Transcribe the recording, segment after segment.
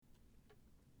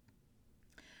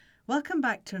Welcome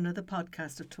back to another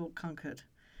podcast of Talk Concord,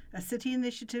 a city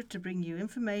initiative to bring you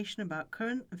information about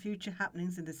current and future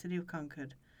happenings in the city of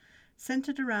Concord,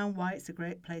 centred around why it's a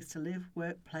great place to live,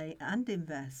 work, play and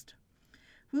invest.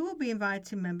 We will be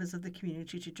inviting members of the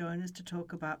community to join us to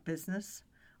talk about business,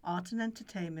 art and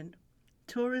entertainment,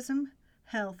 tourism,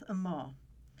 health and more.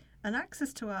 And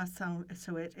access to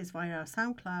it is via our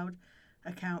SoundCloud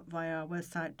account via our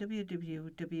website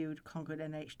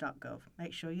www.concordnh.gov.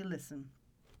 Make sure you listen.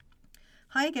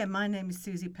 Hi again, my name is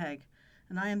Susie Pegg,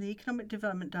 and I am the Economic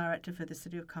Development Director for the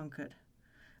City of Concord.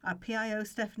 Our PIO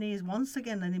Stephanie is once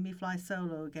again letting me fly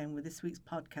solo again with this week's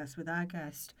podcast with our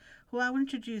guest, who I will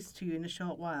introduce to you in a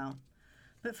short while.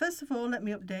 But first of all, let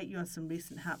me update you on some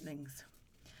recent happenings.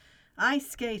 Ice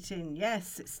skating,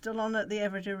 yes, it's still on at the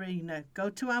Everett Arena. Go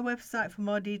to our website for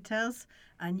more details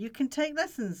and you can take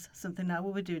lessons, something I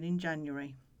will be doing in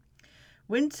January.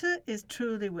 Winter is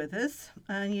truly with us,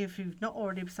 and if you've not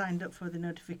already signed up for the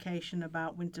notification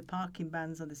about winter parking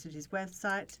bans on the city's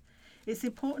website, it's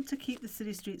important to keep the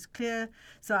city streets clear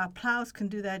so our ploughs can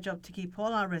do their job to keep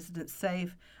all our residents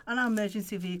safe and our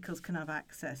emergency vehicles can have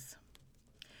access.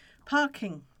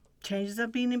 Parking. Changes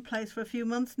have been in place for a few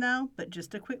months now, but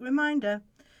just a quick reminder,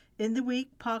 in the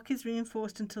week, park is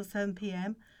reinforced until 7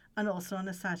 p.m. and also on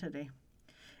a Saturday.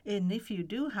 And if you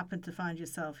do happen to find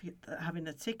yourself having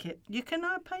a ticket, you can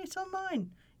now pay it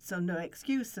online. So no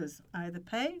excuses. Either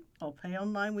pay or pay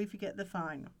online if you get the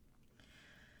fine.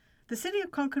 The City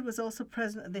of Concord was also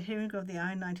present at the hearing of the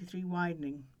I-93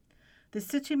 widening. The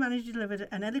city manager delivered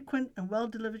an eloquent and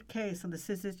well-delivered case on the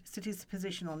city's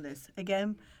position on this.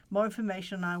 Again, more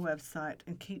information on our website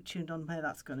and keep tuned on where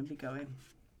that's going to be going.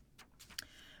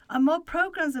 And more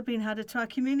programs have been added to our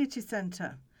community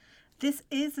centre. This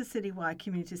is the citywide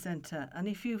community centre, and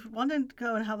if you want to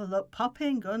go and have a look, pop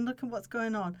in, go and look at what's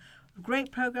going on.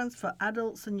 Great programs for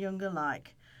adults and young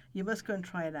alike. You must go and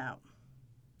try it out.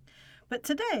 But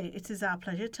today, it is our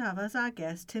pleasure to have as our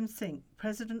guest Tim Sink,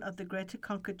 President of the Greater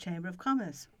Concord Chamber of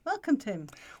Commerce. Welcome, Tim.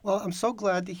 Well, I'm so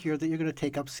glad to hear that you're going to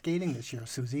take up skating this year,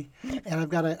 Susie. And I've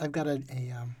got a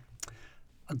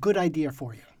good idea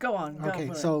for you. Go on.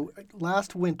 Okay, so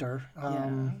last winter,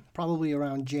 probably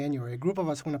around January, a group of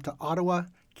us went up to Ottawa,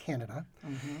 Canada,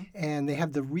 and they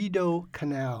have the Rideau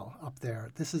Canal up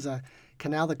there. This is a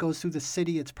canal that goes through the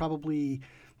city. It's probably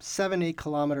 7-8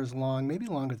 kilometers long, maybe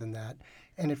longer than that.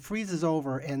 And it freezes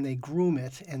over, and they groom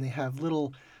it, and they have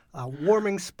little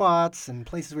warming spots and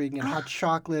places where you can get hot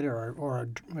chocolate or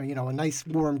a nice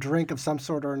warm drink of some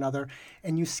sort or another.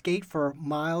 And you skate for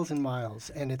miles and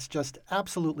miles, and it's just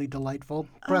absolutely delightful,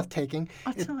 breathtaking.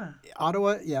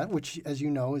 Ottawa, yeah, which, as you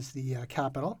know, is the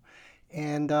capital.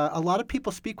 And a lot of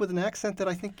people speak with an accent that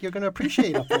I think you're going to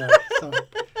appreciate up there. So.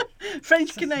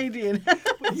 French Canadian.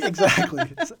 Exactly.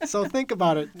 So think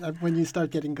about it when you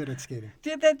start getting good at skating.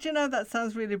 That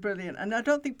sounds really brilliant. And I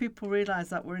don't think people realise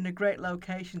that we're in a great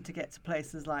location to get to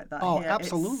places like that. Oh, here.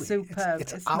 absolutely. It's superb.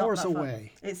 It's hours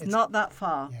away. It's not that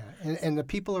far. Yeah, and the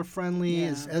people are friendly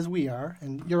as we are.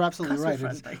 And you're absolutely right.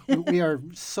 We are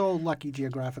so lucky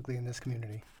geographically in this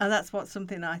community. And that's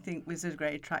something I think was a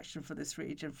great attraction for this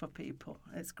region for people.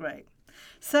 It's great.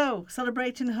 So,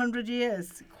 celebrating 100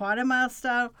 years, quite a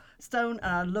milestone, and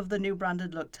I love the new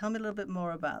branded look. Tell me a little bit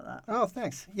more about that. Oh,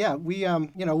 thanks. Yeah, we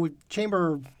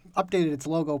Chamber updated its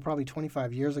logo probably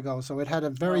 25 years ago, so it had a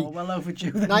very well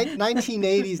overdue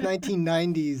 1980s,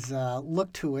 1990s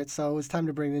look to it. So it was time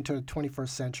to bring it into the 21st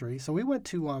century. So we went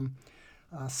to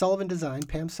Sullivan Design,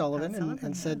 Pam Sullivan,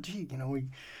 and said, gee, we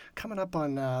coming up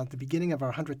on the beginning of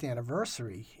our 100th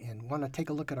anniversary and want to take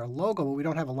a look at our logo, but we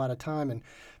don't have a lot of time. And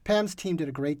Pam's team did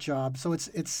a great job. So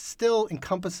it still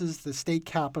encompasses the state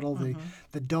capitol.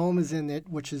 The dome is in it,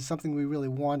 which is something we really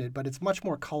wanted, but it's much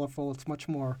more colorful. It's much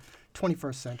more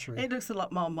 21st century. It looks a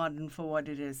lot more modern for what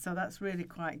it is, so that's really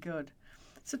quite good.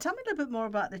 So tell me a little bit more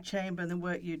about the Chamber and the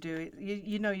work you do.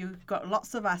 You've got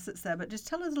lots of assets there, but just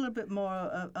tell us a little bit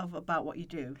more about what you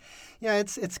do. Yeah,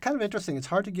 it's kind of interesting. It's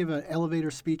hard to give an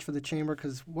elevator speech for the Chamber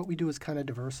because what we do is kind of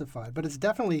diversified. But it's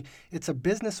a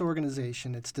business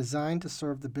organization. It's designed to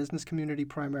serve the business community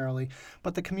primarily,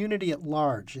 but the community at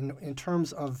large in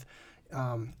terms of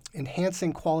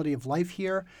enhancing quality of life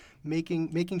here,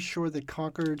 making sure that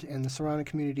Concord and the surrounding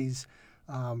communities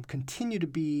continue to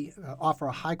offer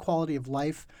a high quality of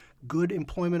life, good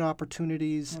employment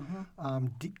opportunities,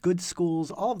 good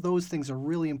schools. All of those things are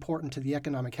really important to the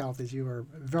economic health, as you are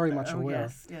very much aware.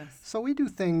 Yes. So we do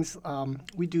things.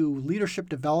 We do leadership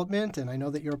development, and I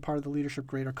know that you're a part of the Leadership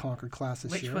Greater Concord class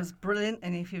this year. Which was brilliant,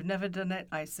 and if you've never done it,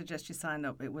 I suggest you sign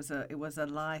up. It was a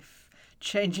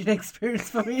life-changing experience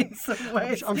for me in some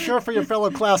ways. I'm sure for your fellow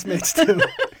classmates too.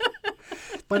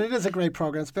 But it is a great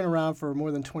program. It's been around for more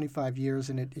than 25 years,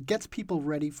 and it gets people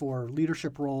ready for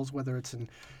leadership roles, whether it's in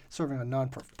serving on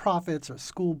non-profits or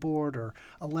school board or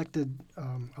elected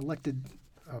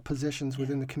positions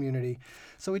within the community.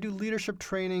 So we do leadership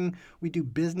training, we do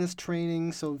business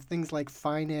training, so things like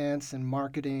finance and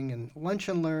marketing and lunch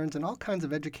and learns and all kinds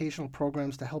of educational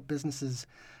programs to help businesses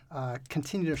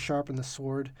continue to sharpen the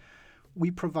sword. We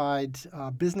provide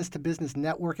business-to-business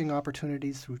networking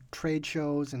opportunities through trade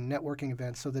shows and networking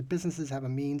events so that businesses have a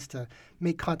means to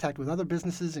make contact with other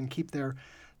businesses and keep their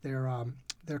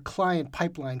client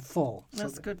pipeline full.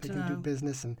 That's so good they to can know. do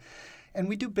business. And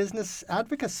we do business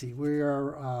advocacy.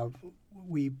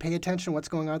 We pay attention to what's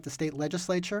going on at the state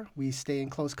legislature. We stay in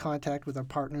close contact with our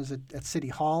partners at City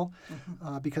Hall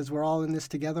because we're all in this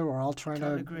together. We're all trying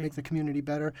to make the community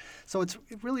better. So it's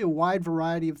really a wide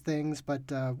variety of things, but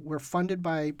we're funded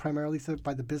primarily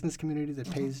by the business community that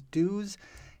pays dues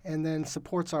and then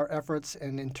supports our efforts,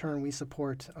 and in turn we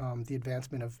support the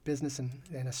advancement of business and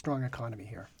a strong economy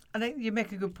here. I think you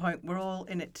make a good point. We're all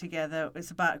in it together.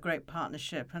 It's about a great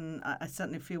partnership, and I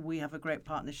certainly feel we have a great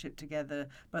partnership together,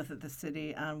 both at the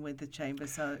city and with the chamber.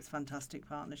 So it's a fantastic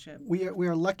partnership. We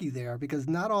are lucky there because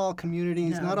not all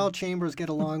communities, not all chambers get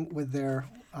along with their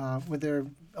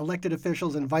elected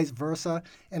officials and vice versa.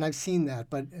 And I've seen that.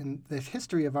 But in the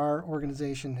history of our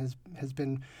organization has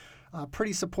been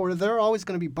pretty supportive. There are always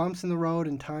going to be bumps in the road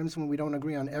and times when we don't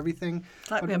agree on everything.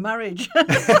 It's like a marriage.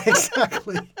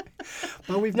 Exactly.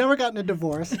 But we've never gotten a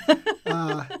divorce.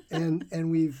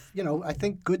 And we've, I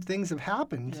think good things have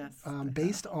happened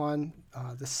based on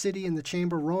the city and the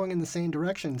chamber rowing in the same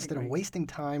direction instead of wasting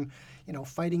time,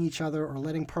 fighting each other or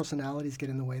letting personalities get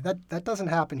in the way. That doesn't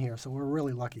happen here, so we're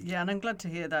really lucky. Yeah, and I'm glad to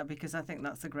hear that because I think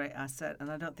that's a great asset, and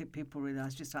I don't think people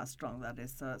realize just how strong that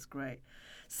is, so that's great.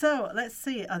 So let's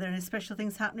see, are there any special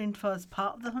things happening for as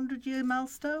part of the 100-year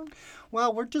milestone?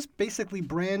 Well, we're just basically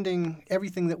branding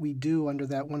everything that we do under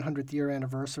that 100th year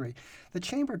anniversary. The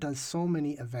Chamber does so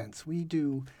many events. We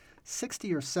do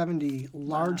 60 or 70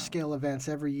 large-scale events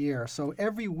every year. So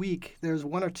every week there's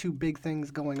one or two big things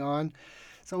going on.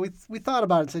 So we thought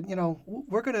about it and said,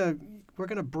 we're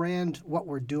gonna brand what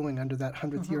we're doing under that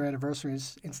 100th year anniversary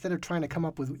instead of trying to come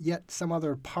up with yet some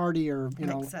other party or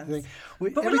thing.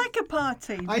 We like a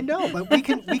party. I know, but we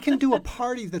can do a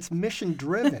party that's mission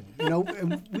driven.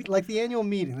 Like the annual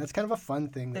meeting. That's kind of a fun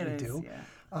thing that we do.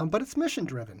 Yeah. But it's mission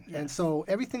driven, and so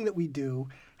everything that we do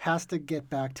has to get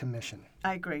back to mission.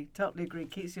 I agree, totally agree.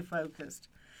 Keeps you focused.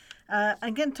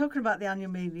 Again, talking about the annual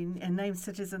meeting and named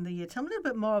Citizen of the Year, tell me a little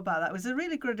bit more about that. It was a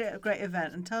really great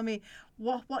event, and tell me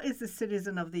what is the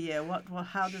Citizen of the Year?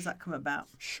 How does that come about?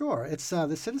 Sure, it's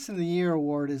the Citizen of the Year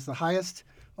award is the highest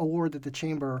award that the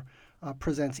Chamber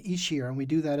presents each year, and we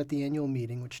do that at the annual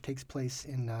meeting, which takes place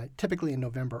typically in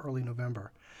November, early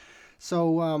November.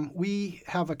 So we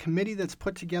have a committee that's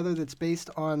put together that's based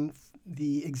on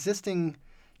the existing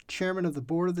chairman of the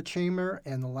board of the chamber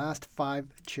and the last 5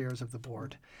 chairs of the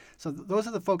board. So those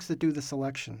are the folks that do the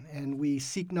selection, and we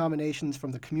seek nominations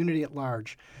from the community at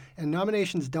large. And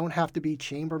nominations don't have to be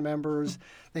chamber members.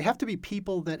 They have to be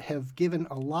people that have given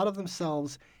a lot of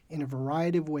themselves in a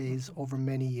variety of ways over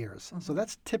many years. So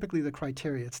that's typically the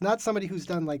criteria. It's not somebody who's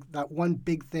done like that one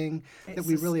big thing that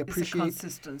we really appreciate. It's a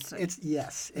consistency.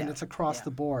 And it's across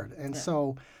the board. And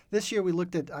so this year we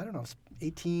looked at,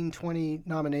 18, 20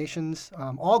 nominations,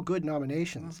 all good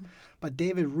nominations. But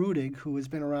David Rudig, who has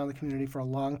been around the community for a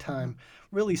long time,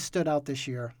 really stood out this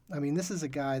year. I mean, this is a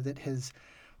guy that has,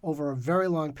 over a very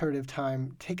long period of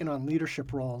time, taken on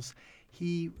leadership roles.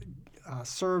 He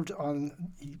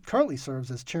currently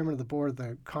serves as chairman of the board of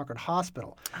the Concord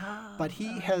Hospital. But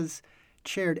he has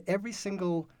chaired every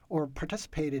single or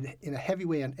participated in a heavy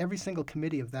way on every single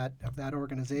committee of that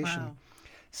organization. Wow.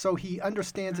 So he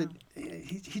understands it.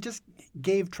 He just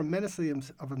gave tremendously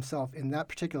of himself in that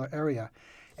particular area.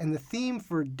 And the theme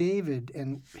for David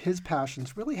and his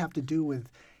passions really have to do with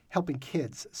helping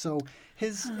kids. So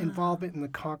his involvement in the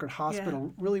Concord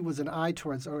Hospital really was an eye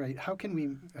towards, all right, how can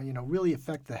we really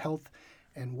affect the health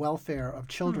and welfare of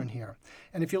children here?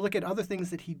 And if you look at other things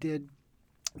that he did,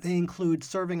 they include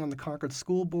serving on the Concord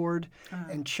School Board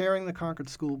and chairing the Concord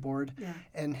School Board. Yeah.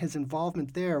 And his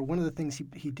involvement there, one of the things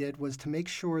he did was to make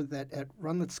sure that at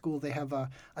Runlet School they have a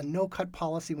no-cut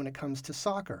policy when it comes to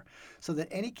soccer, so that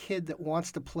any kid that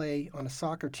wants to play on a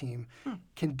soccer team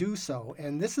can do so.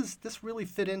 And this really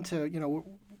fit into,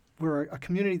 we're a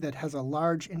community that has a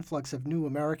large influx of new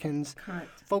Americans,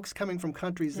 folks coming from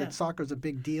countries that soccer is a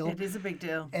big deal. It is a big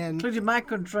deal, and including my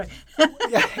country.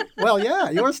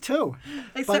 Yours too.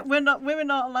 Except women are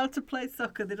not allowed to play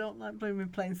soccer. They don't like women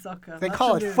playing soccer. They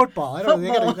call it football. I don't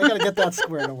know. They got to get that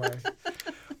squared away.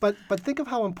 But think of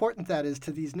how important that is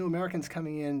to these new Americans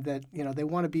coming in that, they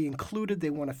want to be included, they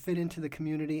want to fit into the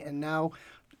community, and now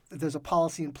there's a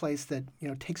policy in place that,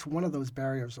 takes one of those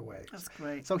barriers away. That's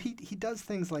great. So he does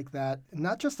things like that,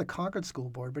 not just the Concord School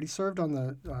Board, but he served on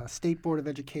the State Board of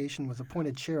Education, was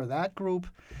appointed chair of that group.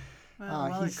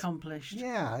 Well accomplished.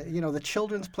 Yeah, the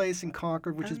Children's Place in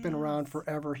Concord, which has been around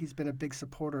forever. He's been a big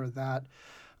supporter of that.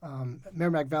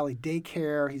 Merrimack Valley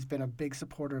Daycare, he's been a big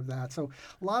supporter of that. So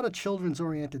a lot of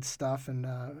children's-oriented stuff, and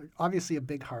obviously a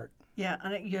big heart. Yeah,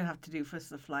 and you have to do for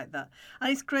stuff like that.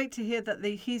 And it's great to hear that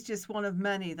he's just one of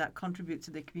many that contribute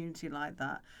to the community like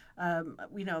that.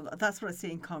 That's what I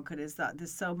see in Concord, is that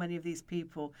there's so many of these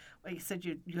people. Like you said,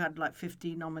 you had like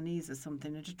 15 nominees or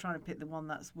something, and just trying to pick the one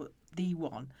that's the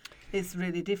one is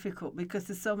really difficult because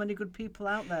there's so many good people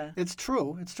out there. It's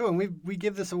true. And we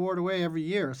give this award away every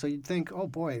year. So you'd think, oh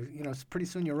boy, pretty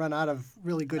soon you'll run out of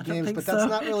really good names, but that's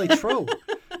not really true.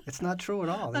 It's not true at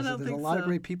all. There's a lot of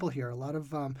great people here. A lot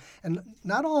of, and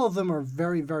not all of them are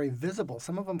very, very visible.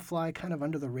 Some of them fly kind of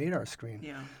under the radar screen.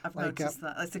 Yeah, I've noticed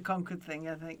that. That's a Concord thing,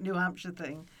 I think, New Hampshire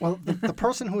thing. Well, the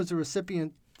person who was a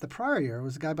recipient the prior year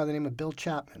was a guy by the name of Bill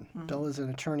Chapman. Mm-hmm. Bill is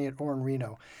an attorney at Orr &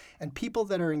 Reno. And people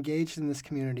that are engaged in this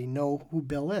community know who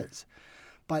Bill is.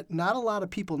 But not a lot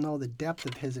of people know the depth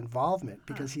of his involvement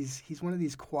because he's one of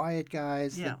these quiet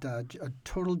guys, that a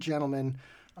total gentleman,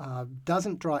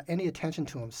 doesn't draw any attention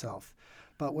to himself.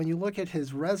 But when you look at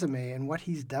his resume and what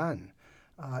he's done,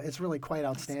 it's really quite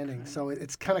outstanding. So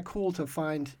it's kind of cool to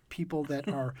find people that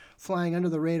are flying under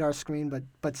the radar screen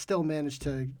but still manage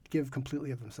to give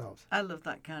completely of themselves. I love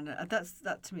that kind of,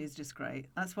 that to me is just great.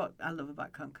 That's what I love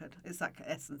about Concord. It's that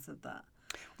essence of that.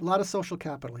 A lot of social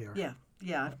capital here.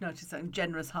 Yeah, I've noticed that. And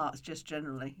generous hearts just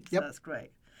generally. So Yep. That's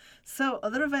great. So,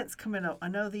 other events coming up. I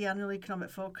know the annual Economic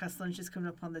Forecast Lunch is coming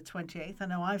up on the 28th. I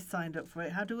know I've signed up for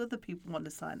it. How do other people want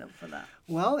to sign up for that?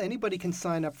 Well, anybody can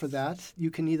sign up for that.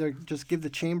 You can either just give the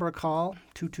Chamber a call,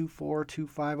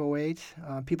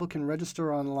 224-2508. People can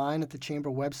register online at the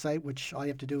Chamber website, which all you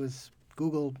have to do is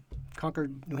Google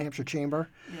Concord, New Hampshire Chamber.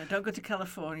 Yeah, don't go to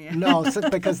California. No,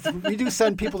 because we do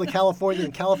send people to California,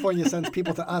 and California sends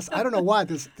people to us. I don't know why.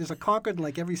 There's a Concord in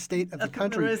like every state of the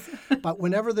country. There is. But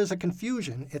whenever there's a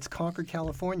confusion, it's Concord,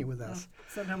 California with us.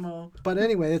 Send them all. But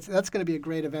anyway, that's going to be a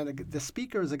great event. The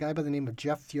speaker is a guy by the name of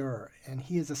Jeff Fuhrer, and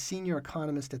he is a senior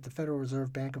economist at the Federal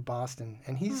Reserve Bank of Boston.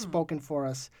 And he's spoken for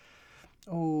us,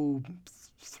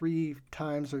 3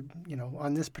 times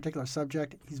on this particular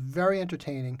subject. He's very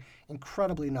entertaining,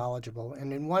 incredibly knowledgeable,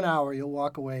 and in 1 hour you'll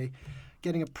walk away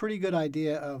getting a pretty good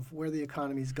idea of where the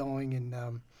economy's going and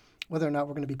whether or not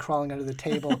we're going to be crawling under the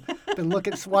table. Been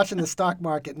watching the stock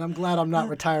market, and I'm glad I'm not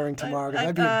retiring tomorrow because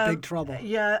I'd be in big trouble.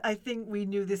 Yeah, I think we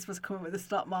knew this was coming with the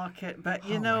stock market, but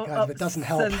my God, it doesn't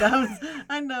help. And downs.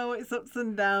 I know it's ups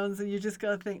and downs, and you just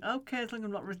got to think, okay, as long as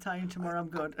I'm not retiring tomorrow, I'm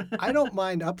good. I don't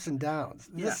mind ups and downs.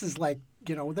 This is like,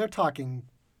 they're talking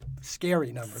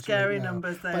scary numbers. Scary right now.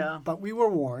 numbers they are. But we were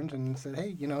warned and said,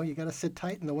 hey, you got to sit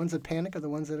tight, and the ones that panic are the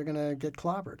ones that are going to get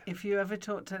clobbered. If you ever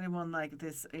talk to anyone like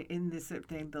this, in this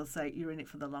thing, they'll say, you're in it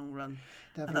for the long run.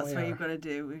 Definitely and that's what you've got to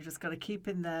do. You've just got to keep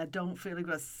in there. Don't feel you've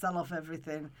got to sell off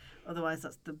everything. Otherwise,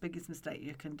 that's the biggest mistake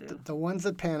you can do. The ones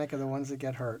that panic are the ones that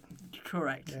get hurt.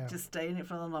 Correct. Yeah. Just stay in it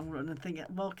for the long run and think,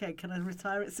 well, okay, can I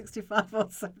retire at 65 or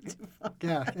 75?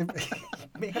 Yeah.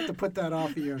 May have to put that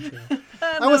off a year or two.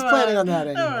 I was planning on that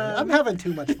anyway. I'm having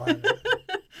too much fun. And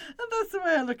that's the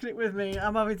way I look at it with me.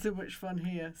 I'm having too much fun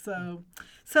here. So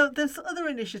there's other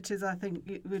initiatives I think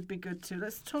it would be good to.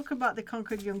 Let's talk about the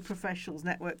Concord Young Professionals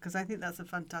Network, because I think that's a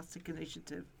fantastic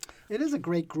initiative. It is a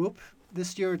great group.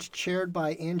 This year it's chaired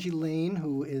by Angie Lane,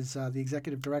 who is the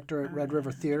executive director at Red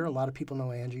River Theater. A lot of people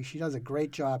know Angie. She does a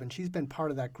great job, and she's been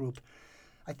part of that group,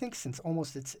 I think, since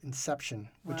almost its inception,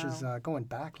 which is going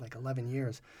back like 11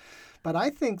 years. But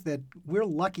I think that we're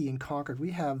lucky in Concord.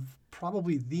 We have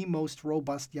probably the most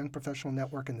robust young professional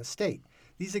network in the state.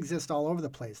 These exist all over the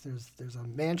place. There's a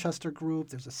Manchester group,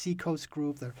 there's a Seacoast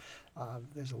group,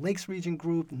 there's a Lakes Region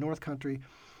group, North Country.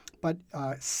 But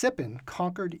SIPN,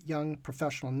 Concord Young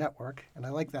Professional Network, and I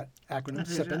like that acronym,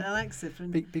 SIPN. I like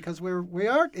SIPN. Because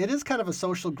it is kind of a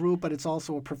social group, but it's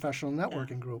also a professional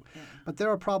networking group. Yeah. But there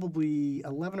are probably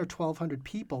 11 or 1,200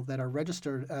 people that are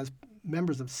registered as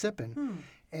members of SIPN.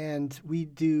 And we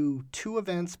do 2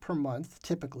 events per month,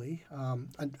 typically. A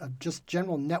just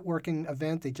general networking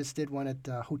event. They just did one at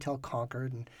Hotel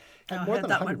Concord and had more than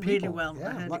 100 people. Really well. Yeah,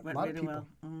 I heard it went lot really of people.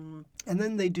 well. And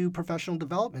then they do professional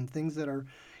development, things that are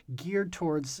geared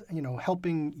towards,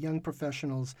 helping young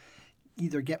professionals,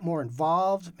 either get more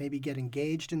involved, maybe get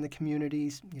engaged in the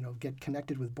communities, get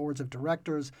connected with boards of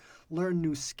directors, learn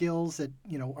new skills that,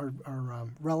 are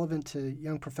relevant to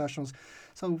young professionals.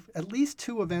 So at least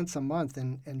 2 events a month,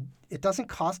 and it doesn't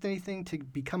cost anything to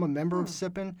become a member of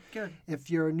SIPN. Good. If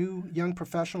you're a new young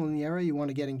professional in the area, you want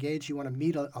to get engaged, you want to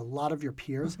meet a lot of your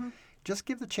peers, just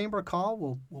give the chamber a call.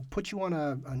 We'll put you on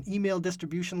an email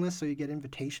distribution list so you get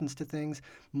invitations to things.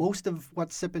 Most of what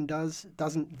SIPN does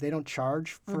they don't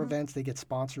charge for events. They get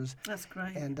sponsors. That's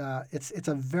great. And it's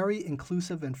a very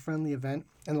inclusive and friendly event.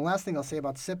 And the last thing I'll say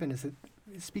about SIPN is that,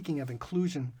 speaking of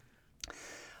inclusion,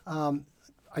 a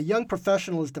young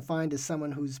professional is defined as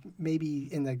someone who's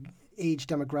maybe in the age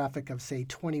demographic of, say,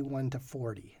 21 to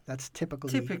 40. That's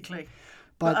typically.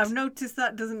 But I've noticed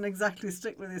that doesn't exactly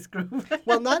stick with this group.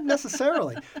 Well, not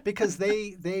necessarily, because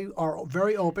they are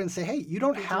very open and say, hey, you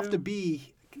don't have to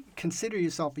consider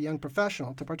yourself a young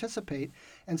professional to participate.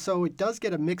 And so it does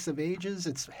get a mix of ages.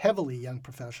 It's heavily young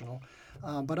professional.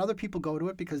 But other people go to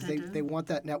it because they want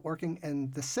that networking.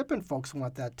 And the SIPN folks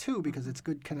want that too, because it's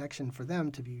good connection for them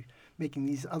to be making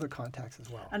these other contacts as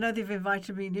well. I know they've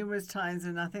invited me numerous times,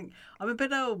 and I think I'm a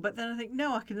bit old, but then I think,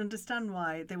 no, I can understand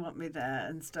why they want me there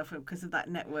and stuff because of that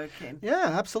networking. Yeah,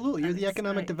 absolutely. You're the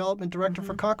Economic Development Director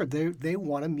for Concord. They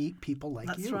want to meet people like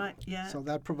you. That's right, yeah. So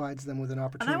that provides them with an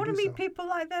opportunity. And I want to do meet so. people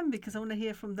like them because I want to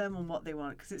hear from them on what they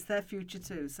want, because it's their future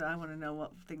too, so I want to know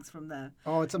what things from there.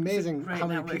 Oh, it's amazing It's how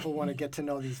many networking. people want to get to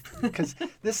know these, because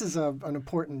this is an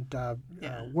important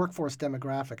workforce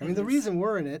demographic. I mean, the reason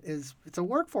we're in it is it's a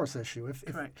workforce issue.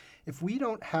 Correct. If we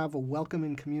don't have a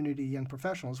welcoming community of young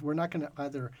professionals, we're not going to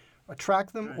either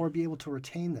attract them or be able to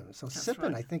retain them. So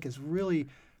SIPN, I think, has really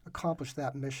accomplished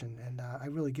that mission, and I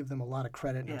really give them a lot of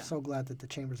credit, and I'm so glad that the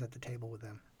Chamber's at the table with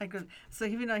them. Good. So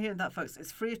if you're not hearing that, folks,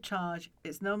 it's free of charge.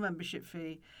 It's no membership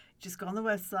fee. Just go on the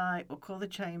website or call the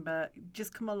Chamber.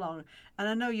 Just come along. And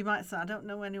I know you might say, I don't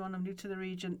know anyone, I'm new to the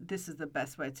region. This is the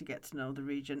best way to get to know the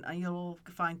region. And you'll all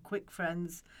find quick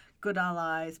friends, good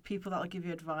allies, people that will give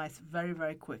you advice very,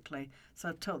 very quickly. So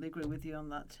I totally agree with you on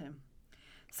that, Tim.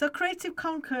 So Creative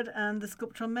Concord and the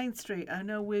Sculpture on Main Street, I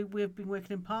know we've been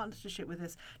working in partnership with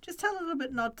this. Just tell a little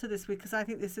bit nod to this, because I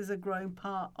think this is a growing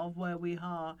part of where we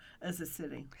are as a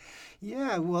city.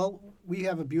 Yeah, well, we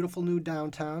have a beautiful new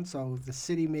downtown, so the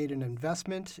city made an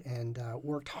investment and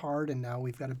worked hard, and now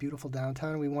we've got a beautiful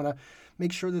downtown. We want to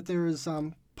make sure that there is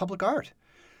public art.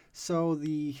 So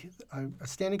a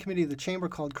standing committee of the Chamber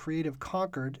called Creative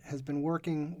Concord has been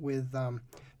working with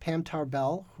Pam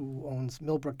Tarbell, who owns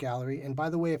Millbrook Gallery. And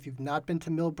by the way, if you've not been to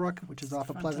Millbrook, which is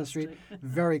off of Pleasant Street,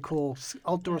 very cool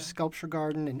outdoor sculpture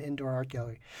garden and indoor art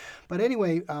gallery. But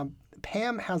anyway,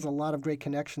 Pam has a lot of great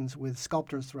connections with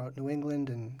sculptors throughout New England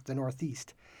and the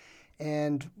Northeast.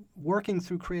 And working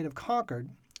through Creative Concord,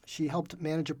 she helped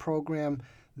manage a program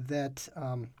that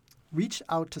reached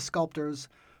out to sculptors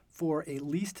for a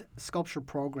leased sculpture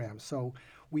program. So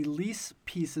we lease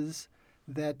pieces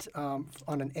that on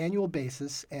an annual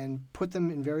basis and put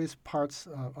them in various parts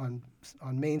on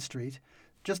Main Street,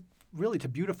 just really to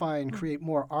beautify and create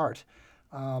more art.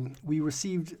 We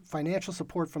received financial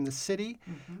support from the city,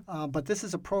 but this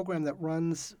is a program that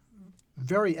runs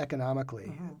very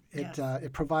economically.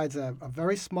 It provides a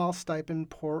very small stipend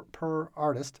per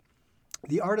artist.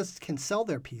 The artists can sell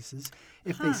their pieces.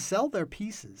 If they sell their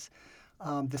pieces,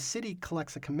 the city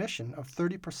collects a commission of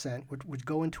 30%, which would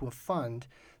go into a fund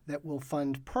that will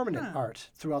fund permanent art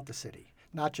throughout the city,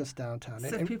 not just downtown.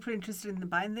 So if people are interested in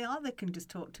buying the art, they can just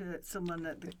talk to someone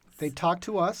at the... They talk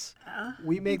to us,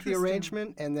 we make the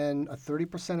arrangement, and then a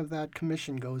 30% of that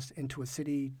commission goes into a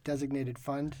city-designated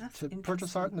fund to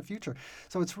purchase art in the future.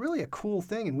 So it's really a cool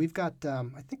thing, and we've got,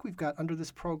 I think we've got under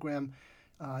this program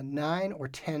 9 or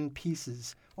 10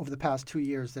 pieces over the past 2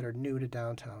 years that are new to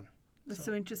downtown. There's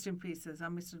some interesting pieces, I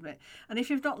must admit. And if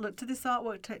you've not looked at this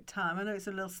artwork, take time. I know it's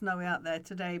a little snowy out there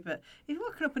today, but if you're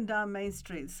walking up and down Main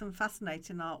Street, there's some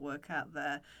fascinating artwork out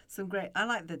there. Some great... I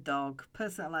like the dog.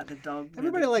 Personally, I like the dog.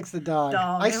 Everybody likes the dog.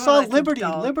 I saw Liberty.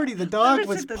 The Liberty, the dog,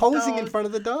 was posing in front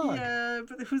of the dog. Yeah,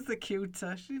 but who's the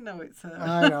cuter? She know it's her.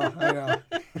 I know.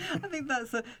 I think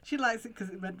that's she likes it because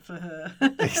it meant for her.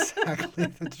 Exactly.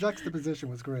 The juxtaposition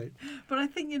was great. But I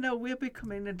think, we're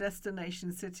becoming a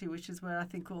destination city, which is where I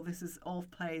think all this is all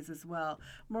plays as well.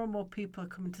 More and more people are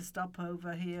coming to stop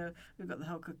over here. We've got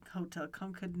the Hotel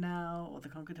Concord now, or the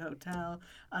Concord Hotel,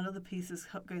 and other pieces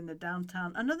going the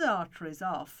downtown, and other arteries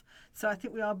off. So I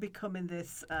think we are becoming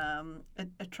this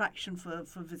attraction for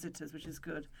visitors, which is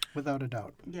good. Without a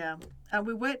doubt. Yeah. And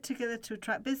we work together to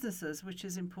attract businesses, which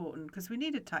is important because we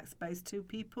need a tax base too.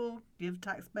 People give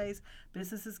tax base,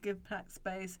 businesses give tax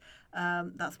base.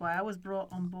 That's why I was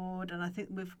brought on board, and I think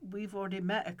we've already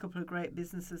met a couple of great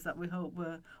businesses that we hope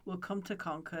will come to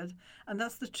Concord, and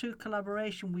that's the true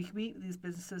collaboration. We meet these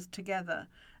businesses together,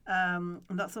 and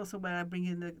that's also where I bring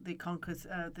in the Concord,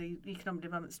 the Economic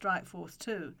Development Strike Force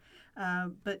too.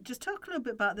 But just talk a little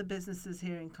bit about the businesses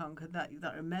here in Concord that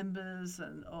are members,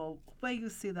 or where you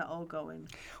see that all going.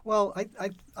 Well,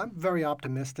 I'm very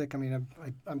optimistic. I mean,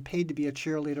 I'm paid to be a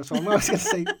cheerleader, so I'm always going to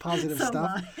say positive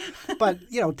stuff. But,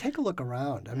 take a look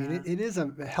around. I mean, it is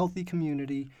a healthy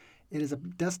community. It is a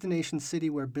destination city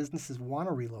where businesses want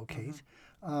to relocate.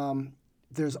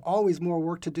 There's always more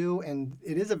work to do, and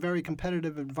it is a very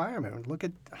competitive environment. Look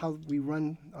at how we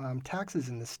run taxes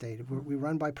in this state. We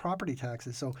run by property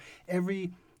taxes. So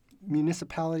every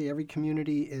municipality, every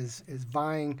community is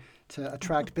vying to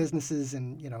attract businesses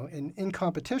and in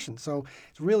competition. So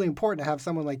it's really important to have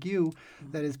someone like you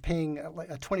that is paying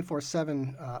a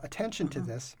 24/7 attention to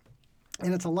this.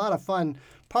 And it's a lot of fun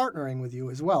partnering with you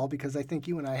as well, because I think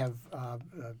you and I have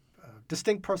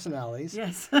distinct personalities.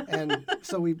 Yes. And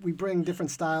so we bring different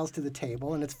styles to the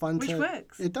table, and it's fun. Which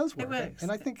works. It does work. It works.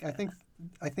 And I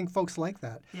think folks like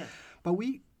that. Yeah. But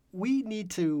we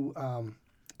need to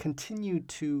continue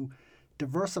to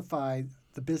diversify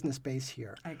the business base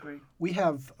here. I agree. We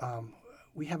have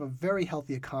a very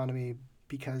healthy economy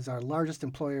because our largest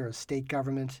employer is state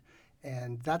government,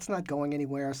 and that's not going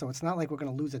anywhere. So it's not like we're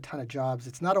going to lose a ton of jobs.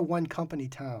 It's not a one-company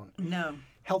town. No.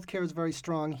 Healthcare is very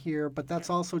strong here, but that's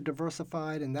also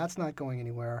diversified, and that's not going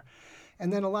anywhere.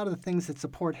 And then a lot of the things that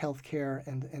support healthcare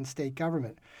and state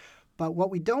government. But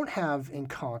what we don't have in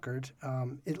Concord,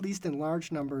 at least in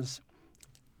large numbers,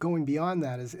 going beyond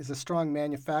that is a strong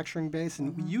manufacturing base,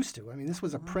 and we used to. I mean, this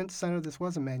was a print center. This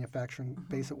was a manufacturing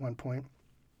base at one point.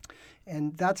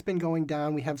 And that's been going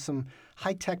down. We have some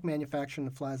high-tech manufacturing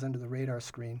that flies under the radar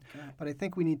screen. Okay. But I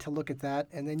think we need to look at that.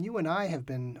 And then you and I have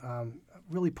been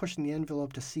really pushing the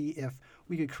envelope to see if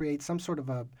we could create some sort of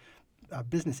a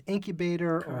business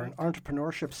incubator or an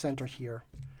entrepreneurship center here.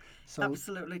 So,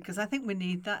 absolutely, because I think we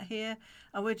need that here,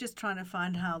 and we're just trying to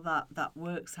find how that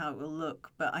works, how it will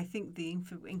look. But I think the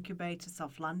incubator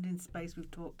soft landing space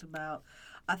we've talked about,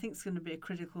 I think it's going to be a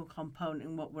critical component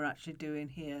in what we're actually doing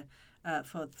here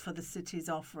for the city's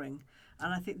offering.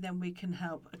 And I think then we can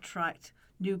help attract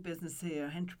new business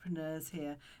here, entrepreneurs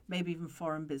here, maybe even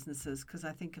foreign businesses, because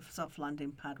I think a soft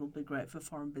landing pad will be great for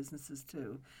foreign businesses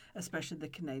too, especially the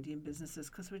Canadian businesses,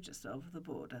 because we're just over the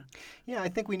border. Yeah, I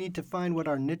think we need to find what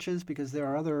our niche is, because there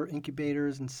are other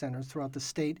incubators and centers throughout the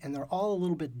state, and they're all a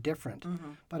little bit different.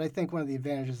 But I think one of the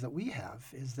advantages that we have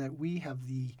is that we have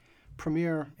the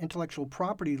premier intellectual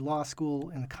property law school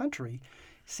in the country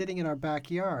sitting in our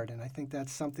backyard. And I think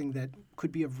that's something that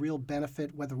could be of real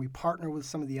benefit, whether we partner with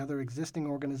some of the other existing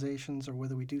organizations or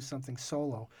whether we do something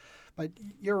solo. But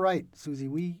you're right,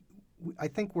 Susie. I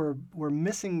think we're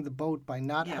missing the boat by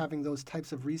not having those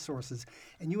types of resources.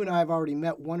 And you and I have already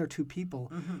met one or two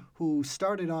people who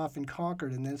started off in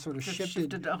Concord and then sort of shifted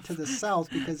to the south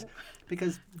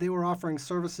because they were offering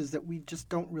services that we just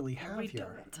don't really have we here.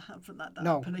 Don't want to happen that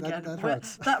happen again. That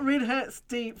hurts. That really hurts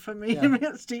deep for me. Yeah.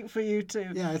 It's deep for you too.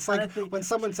 Yeah, it's like when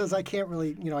someone says I can't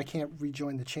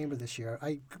rejoin the chamber this year.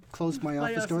 I close my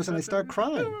office doors and I start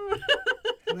crying.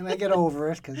 And then I get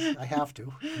over it because I have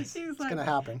to. It's going to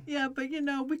happen. Yeah, but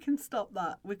we can stop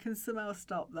that. We can somehow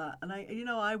stop that. And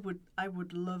I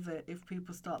would love it if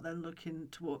people start then looking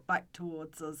back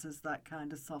towards us as that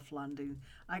kind of soft landing.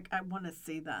 I want to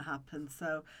see that happen.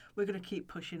 So we're going to keep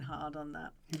pushing hard on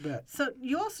that. You bet. So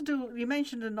you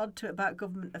mentioned a nod to it about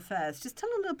government affairs. Just tell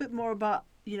a little bit more about,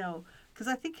 because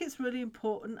I think it's really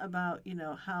important about,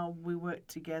 how we work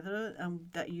together, and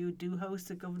that you do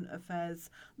host a government affairs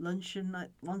luncheon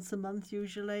once a month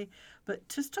usually. But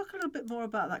just talk a little bit more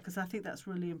about that, because I think that's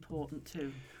really important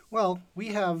too. Well, we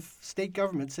have state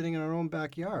government sitting in our own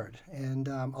backyard, and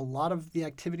a lot of the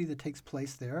activity that takes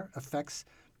place there affects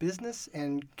business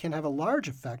and can have a large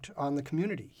effect on the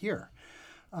community here.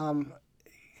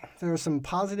 There are some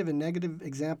positive and negative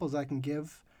examples I can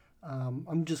give.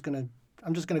 I'm just going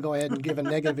to go ahead and give a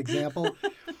negative example.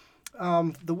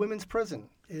 The women's prison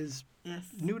is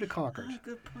new to Concord. Oh,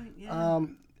 good point, yeah.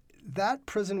 That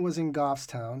prison was in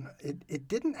Goffstown. It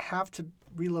didn't have to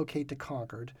relocate to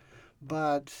Concord,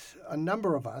 but a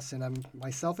number of us, and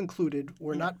myself included,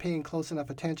 were not paying close enough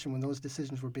attention when those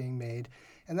decisions were being made.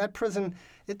 And that prison,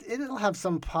 it'll have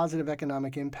some positive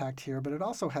economic impact here, but it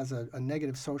also has a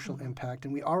negative social impact.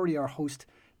 And we already are host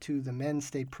to the men's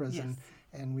state prison,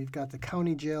 and we've got the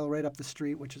county jail right up the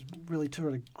street, which is really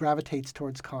sort of gravitates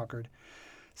towards Concord.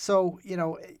 So,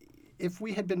 if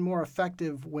we had been more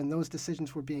effective when those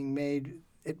decisions were being made,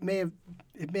 it may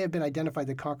have been identified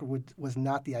that Concord was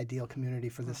not the ideal community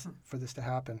for this to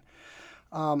happen.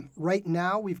 Right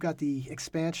now, we've got the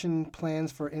expansion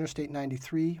plans for Interstate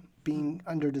 93 being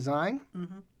under design.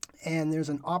 And there's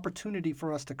an opportunity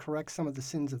for us to correct some of the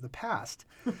sins of the past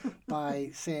by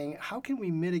saying, how can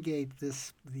we mitigate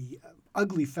the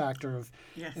ugly factor of,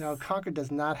 Concord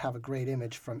does not have a great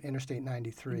image from Interstate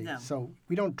 93. No. So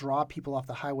we don't draw people off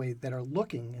the highway that are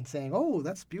looking and saying, oh,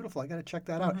 that's beautiful, I got to check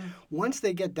that out. Once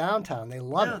they get downtown, they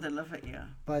love it. They love it, yeah.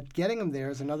 But getting them there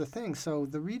is another thing. So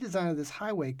the redesign of this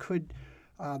highway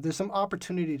there's some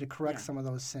opportunity to correct some of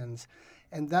those sins.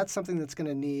 And that's something that's going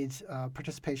to need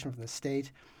participation from the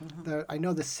state. I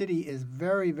know the city is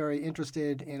very, very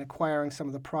interested in acquiring some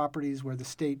of the properties where the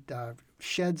state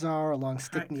sheds are along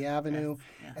Stickney Avenue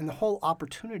and the whole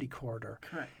opportunity corridor.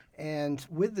 Correct. And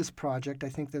with this project, I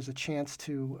think there's a chance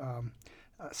to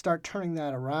start turning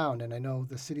that around. And I know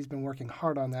the city's been working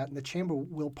hard on that, and the Chamber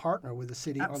will partner with the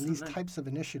city on these types of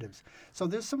initiatives. So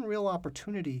there's some real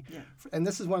opportunity. And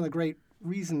this is one of the great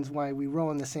reasons why we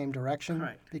row in the same direction,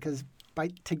 because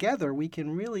together we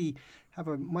can really have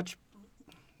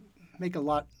make a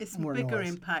lot more noise. It's bigger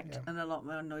impact and a lot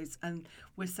more noise. And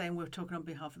we're talking on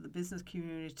behalf of the business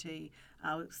community,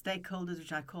 our stakeholders,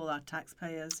 which I call our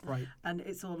taxpayers. Right. And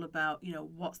it's all about,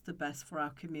 what's the best for our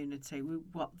community. We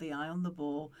want the eye on the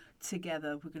ball.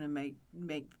 Together, we're going to make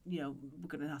we're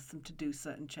going to ask them to do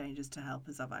certain changes to help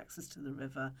us have access to the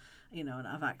river, and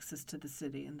have access to the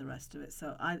city and the rest of it.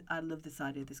 So I love this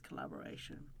idea of this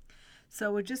collaboration.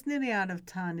 So we're just nearly out of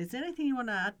time. Is there anything you want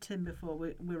to add, Tim, before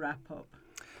we wrap up?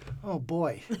 Oh,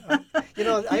 boy. I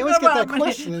always get that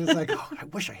question, and it's like, oh, I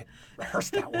wish I had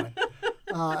rehearsed that one.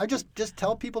 I just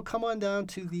tell people, come on down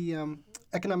to the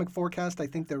economic forecast. I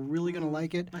think they're really going to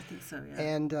like it. I think so, yeah.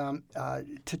 And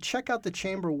to check out the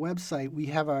Chamber website, we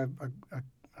have a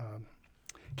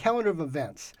calendar of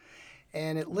events.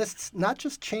 And it lists not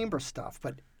just Chamber stuff,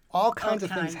 but all kinds of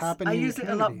things happening. I use it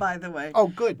a lot, by the way. Oh,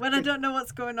 good. When I don't know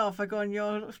what's going off, I go on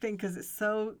your thing because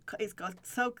it's got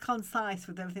so concise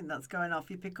with everything that's going off.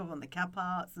 You pick up on the cap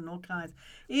arts and all kinds,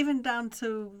 even down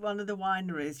to one of the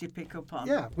wineries you pick up on.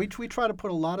 Yeah, we try to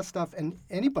put a lot of stuff. And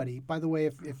anybody, by the way,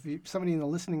 if somebody in the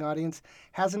listening audience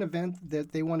has an event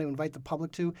that they want to invite the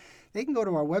public to, they can go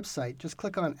to our website, just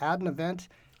click on Add an Event.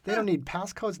 They don't need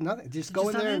passcodes, nothing. Just go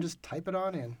in there and just type it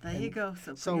on in. There you go.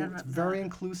 So it's very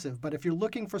inclusive. But if you're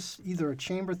looking for either a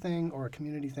chamber thing or a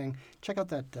community thing, check out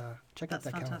that calendar. That's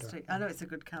fantastic. I know it's a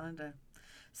good calendar.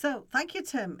 So thank you,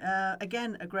 Tim.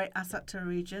 Again, a great asset to a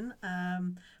region.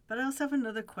 But I also have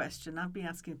another question. I've been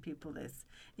asking people this.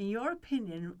 In your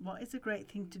opinion, what is a great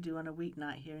thing to do on a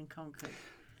weeknight here in Concord?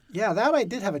 Yeah, that I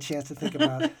did have a chance to think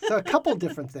about. So a couple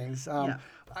different things.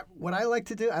 What I like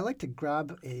to do, I like to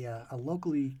grab a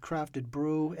locally crafted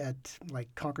brew at like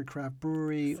Concord Craft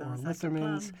Brewery or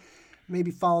Litherman's.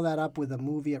 Maybe follow that up with a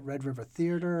movie at Red River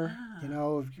Theater,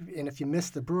 and if you miss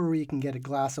the brewery, you can get a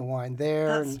glass of wine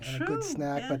there and a good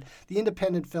snack. Yeah. But the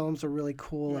independent films are really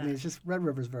cool. Yeah. I mean, it's just Red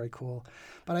River's very cool.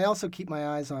 But I also keep my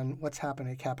eyes on what's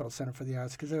happening at Capitol Center for the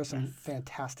Arts because there are some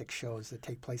fantastic shows that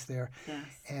take place there. Yes.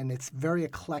 And it's very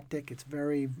eclectic. It's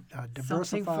very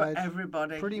diversified. Something for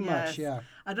everybody. Pretty much, yeah.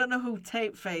 I don't know who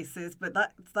Tape Face is, but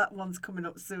that one's coming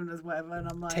up soon as well. And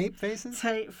I'm like, Tape Faces?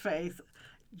 Tape Face.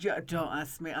 Don't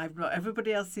ask me. I've not.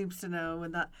 Everybody else seems to know.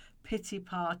 And that pity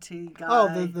party guy. Oh,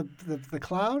 the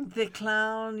clown. The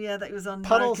clown, yeah, that was on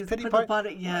Puddles Pity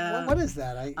Party. Yeah. What is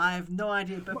that? I have no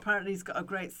idea, but apparently he's got a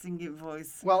great singing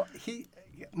voice. Well,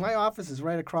 my office is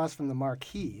right across from the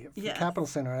marquee for Capitol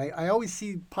Center. I always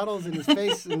see Puddles in his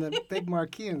face in the big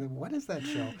marquee, and what is that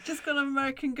show? Just go to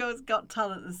American Got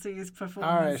Talent and see his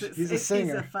performance. All right, he's a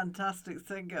singer. He's a fantastic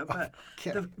singer, but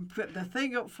the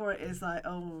thing up for it is like,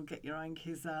 get your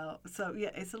hankies out. So yeah,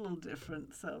 it's a little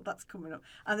different. So that's coming up,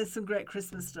 and there's some great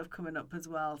Christmas stuff coming up as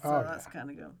well. So that's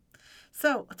kind of good.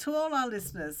 So to all our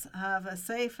listeners, have a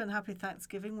safe and happy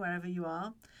Thanksgiving wherever you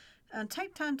are. And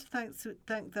take time to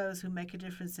thank those who make a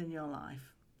difference in your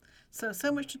life.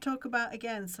 So much to talk about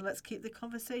again, so let's keep the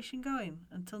conversation going.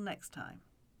 Until next time.